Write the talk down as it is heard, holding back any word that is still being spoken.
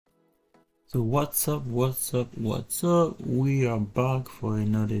So what's up? We are back for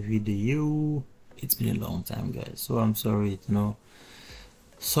another video. It's been a long time, guys, so I'm sorry.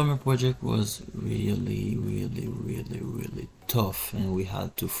 Summer project was really tough, and we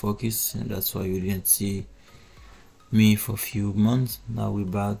had to focus, and that's why you didn't see me for a few months. Now we're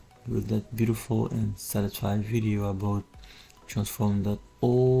back with that beautiful and satisfied video about transform that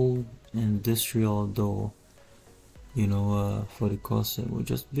old industrial door, for the corset. We're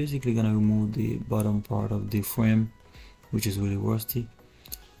just basically gonna remove the bottom part of the frame, which is really rusty,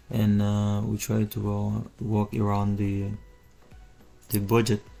 and we try to work around the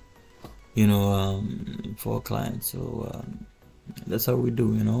budget, for our clients. So that's how we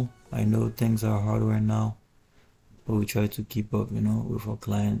do. I know things are hard right now, but we try to keep up, with our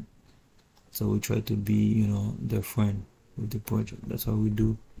client. So we try to be, their friend with the project. That's how we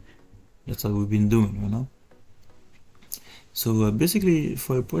do. That's what we've been doing. So basically,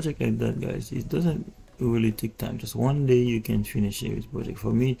 for a project like that, guys, it doesn't really take time. Just one day you can finish this project.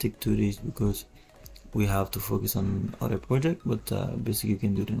 For me, it take 2 days because we have to focus on other project, but basically you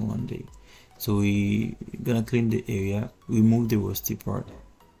can do it in one day. So we gonna clean the area, remove the rusty part,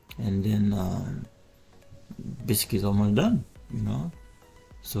 and then basically it's almost done.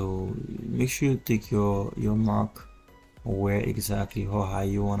 So make sure you take your mark where exactly how high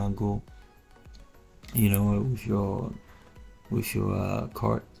you wanna go, with your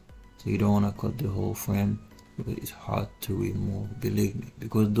cart. So you don't want to cut the whole frame because it's hard to remove, believe me,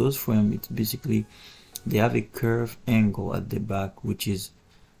 because those frames, it's basically they have a curved angle at the back, which is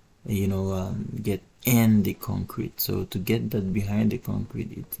get in the concrete. So to get that behind the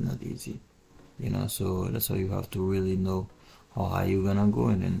concrete, it's not easy, so that's why you have to really know how high you're gonna go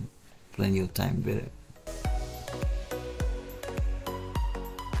and then plan your time better.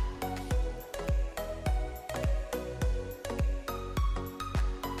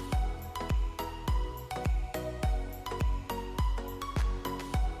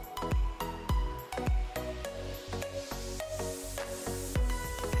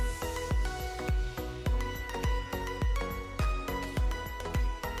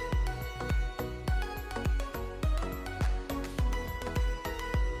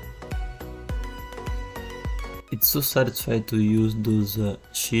 It's so satisfied to use those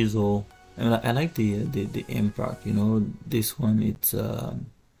chisel. I like the impact. This one, it's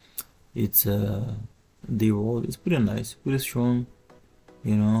the roll is pretty nice, pretty strong.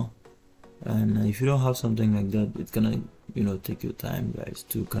 And if you don't have something like that, it's gonna take your time, guys,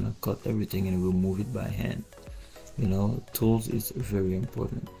 to kind of cut everything and remove it by hand. Tools is very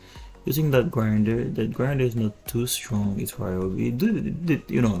important. Using that grinder is not too strong. It's variable.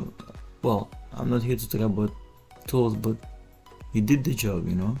 Well, I'm not here to talk about tools, but he did the job,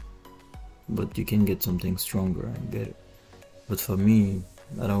 but you can get something stronger and better. But for me,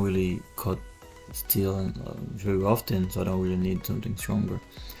 I don't really cut steel very often, so I don't really need something stronger.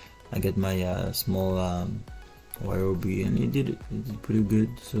 I get my small YOB, and it did pretty good.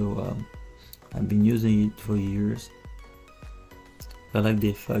 So I've been using it for years. I like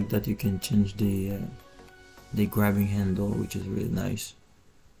the fact that you can change the grabbing handle, which is really nice.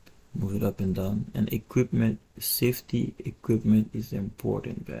 Move it up and down. And safety equipment is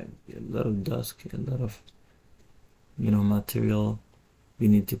important, guys. A lot of dust, a lot of material you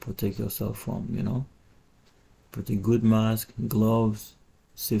need to protect yourself from. Put a good mask, gloves,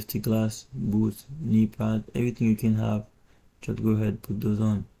 safety glass, boots, knee pad, everything you can have. Just go ahead, put those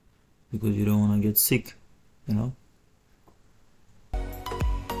on, because you don't want to get sick.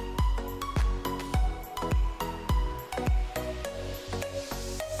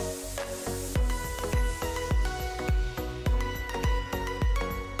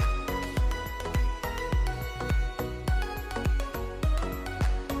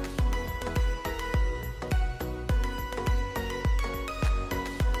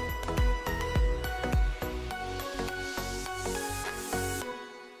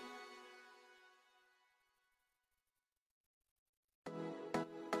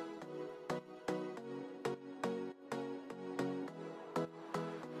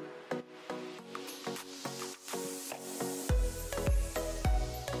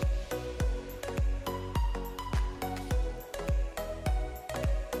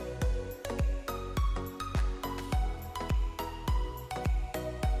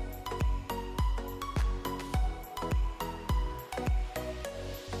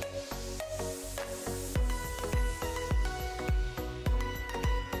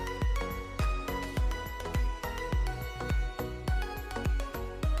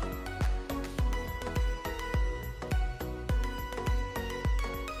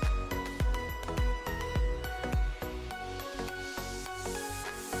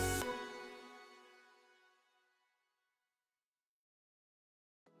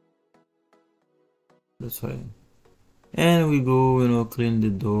 That's why. And we go, clean the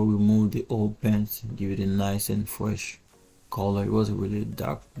door, remove the old paints, give it a nice and fresh color. It was a really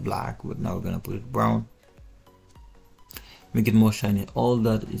dark black, but now we're gonna put it brown, make it more shiny. All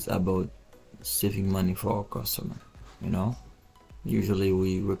that is about saving money for our customer. Usually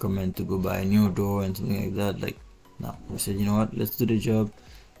we recommend to go buy a new door and something like that. Like, now we said, you know what, let's do the job,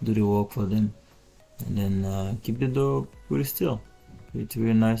 do the work for them, and then keep the door pretty still. It's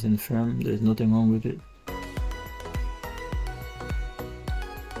really nice and firm. There's nothing wrong with it.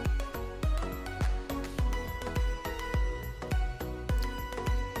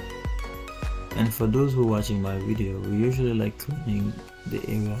 And for those who are watching my video, we usually like cleaning the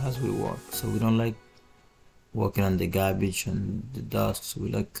area as we work. So we don't like working on the garbage and the dust. So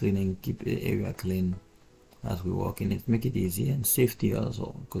we like cleaning, keep the area clean as we work in it. Make it easy and safety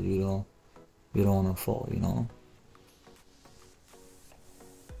also, because we don't want to fall,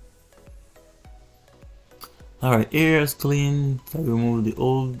 Alright, area is clean. I remove the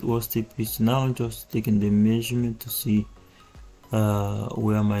old rusty piece. Now I'm just taking the measurement to see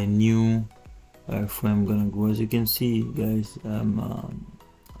where my new frame gonna go. As you can see, guys,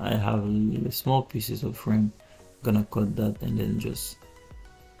 I have small pieces of frame. Gonna cut that and then just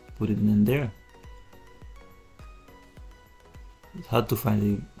put it in there. It's hard to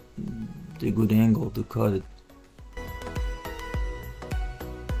find the good angle to cut it.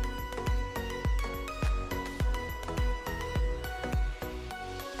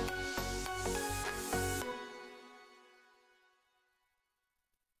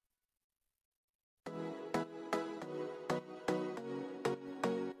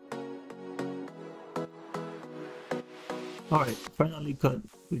 Alright, finally cut.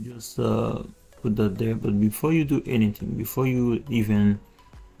 We just put that there. But before you do anything, before you even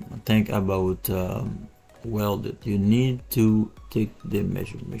think about weld it, you need to take the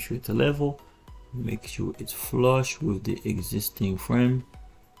measurement. Make sure it's level, make sure it's flush with the existing frame.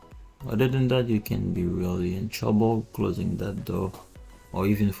 Other than that, you can be really in trouble closing that door, or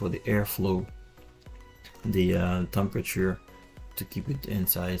even for the airflow, the temperature to keep it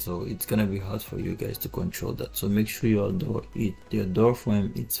inside. So it's gonna be hard for you guys to control that. So make sure your door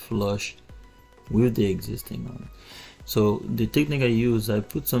frame is flush with the existing one. So the technique I use, I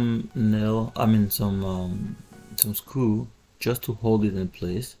put some some screw just to hold it in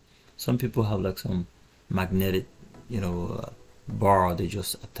place. Some people have like some magnetic bar they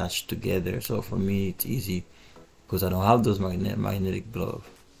just attach together. So for me it's easy because I don't have those magnetic glove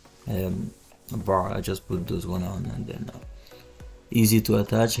bar. I just put those one on, and then easy to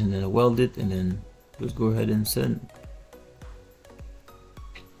attach, and then weld it, and then just go ahead and send.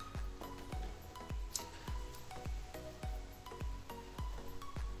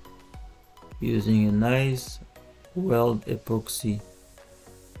 Using a nice weld epoxy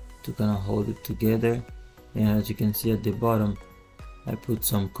to kind of hold it together. And as you can see at the bottom, I put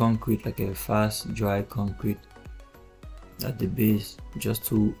some concrete, like a fast dry concrete at the base, just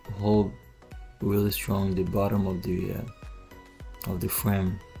to hold really strong the bottom of the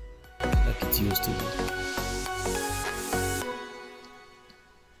frame like it's used to be.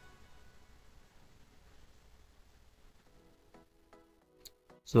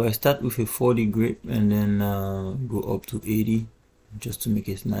 So I start with a 40 grip and then go up to 80 just to make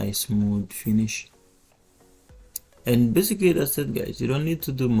it nice smooth finish. And basically that's it, guys. You don't need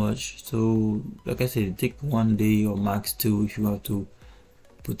to do much. So like I said, take 1 day or max 2 if you have to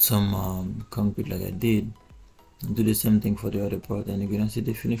put some concrete like I did. And do the same thing for the other part, and you're gonna see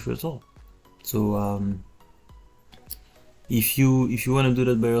the finished result. So if you want to do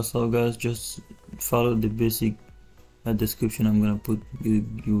that by yourself, guys, just follow the basic description I'm gonna put.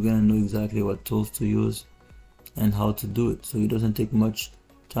 You're gonna know exactly what tools to use and how to do it. So it doesn't take much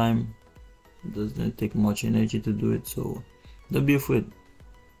time, it doesn't take much energy to do it, so don't be afraid.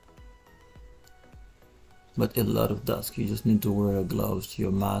 But a lot of dust. You just need to wear your gloves,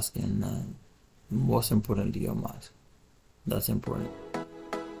 your mask, and most importantly your mask. That's important.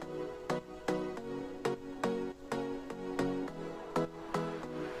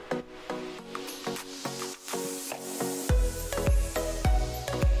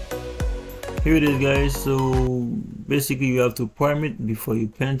 Here it is, guys. So basically you have to prime it before you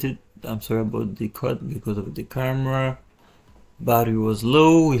paint it. I'm sorry about the cut because of the camera. Battery was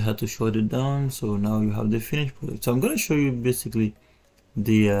low, we had to shut it down. So now you have the finished product. So I'm gonna show you basically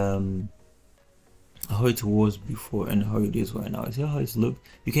the how it was before and how it is right now. See how it's looked?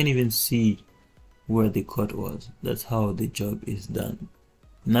 You can even see where the cut was. That's how the job is done.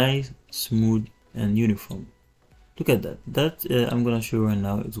 Nice, smooth, and uniform. Look at that. That I'm gonna show you right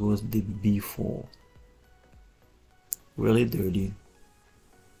now. It was the before. Really dirty.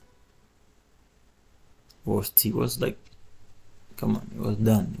 was like, come on,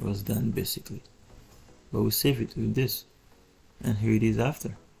 it was done basically. But we save it with this, and here it is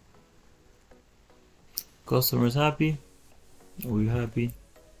after. Customers happy, we happy,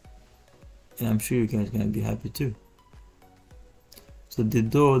 and I'm sure you guys gonna be happy too. So the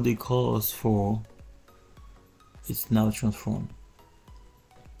door they call us for, it's now transformed.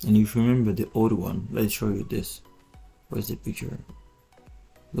 And if you remember the old one, let's show you this. Where's the picture?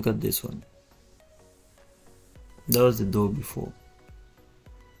 Look at this one. That was the door before,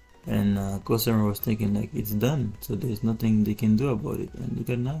 and customer was thinking like it's done, so there's nothing they can do about it. And look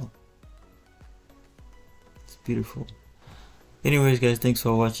at now, it's beautiful. Anyways guys, thanks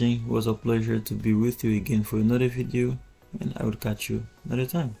for watching. It was a pleasure to be with you again for another video, and I will catch you another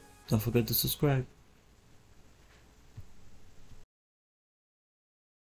time. Don't forget to subscribe.